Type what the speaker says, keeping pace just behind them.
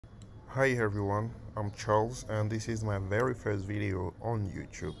Hi everyone, I'm Charles and this is my very first video on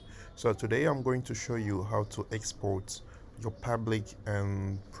YouTube. So today I'm going to show you how to export your public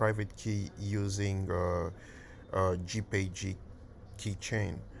and private key using GPG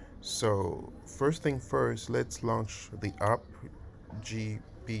Keychain. So first thing first, let's launch the app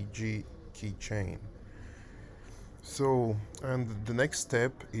GPG Keychain. So, and the next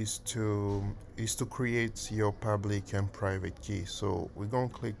step is to create your public and private key. So we're gonna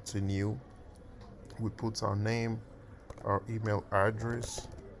click to new. We put our name, our email address.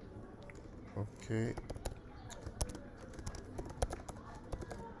 Okay,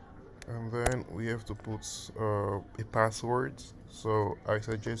 and then we have to put a password. So I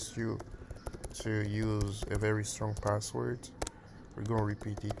suggest you to use a very strong password. We're gonna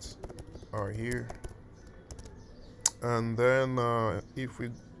repeat it here, and then if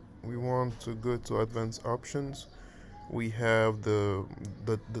we want to go to advanced options, we have the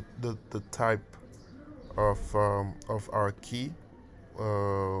type of our key.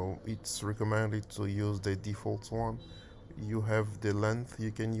 It's recommended to use the default one. You have the length,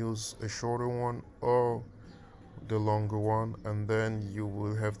 you can use a shorter one or the longer one, and then you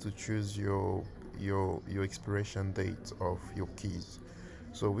will have to choose your expiration date of your keys.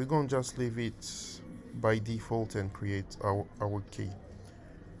 So we're gonna just leave it by default and create our key.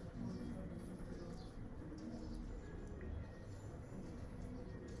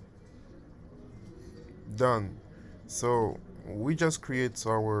 Done. So we just create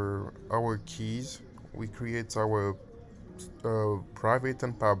our keys. We create our private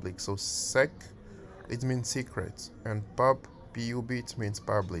and public. So sec, it means secret, and pub it means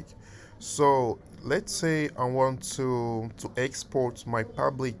public. So let's say I want to export my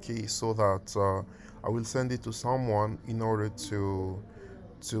public key so that I will send it to someone in order to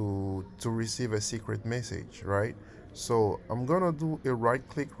receive a secret message, right? So I'm gonna do a right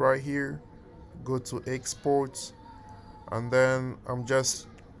click right here, go to export, and then I'm just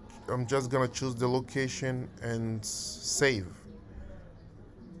gonna choose the location and save.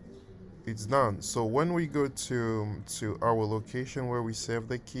 It's done. So when we go to our location where we save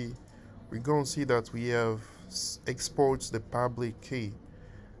the key, we're gonna see that we have exports the public key.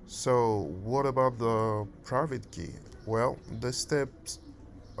 So what about the private key? Well, the steps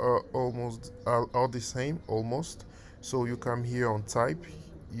are the same almost. So you come here on type,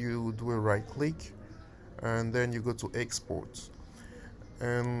 you do a right click, and then you go to export,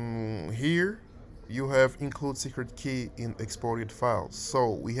 and here you have include secret key in exported files. So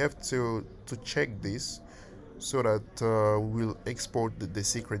we have to check this so that we'll export the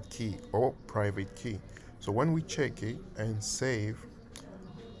secret key or private key. So when we check it and save,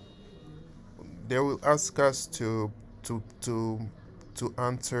 they will ask us to to to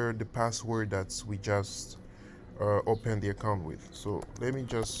enter the password that we just opened the account with. So let me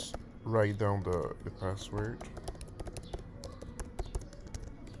just write down the password,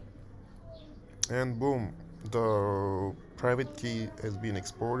 and boom, the private key has been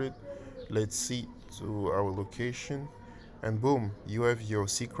exported. Let's see to our location, and boom, you have your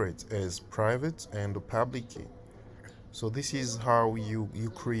secret as private and the public key. So this is how you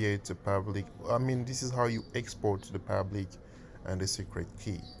create a public, this is how you export the public and the secret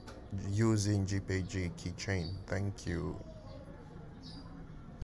key using GPG keychain. Thank you.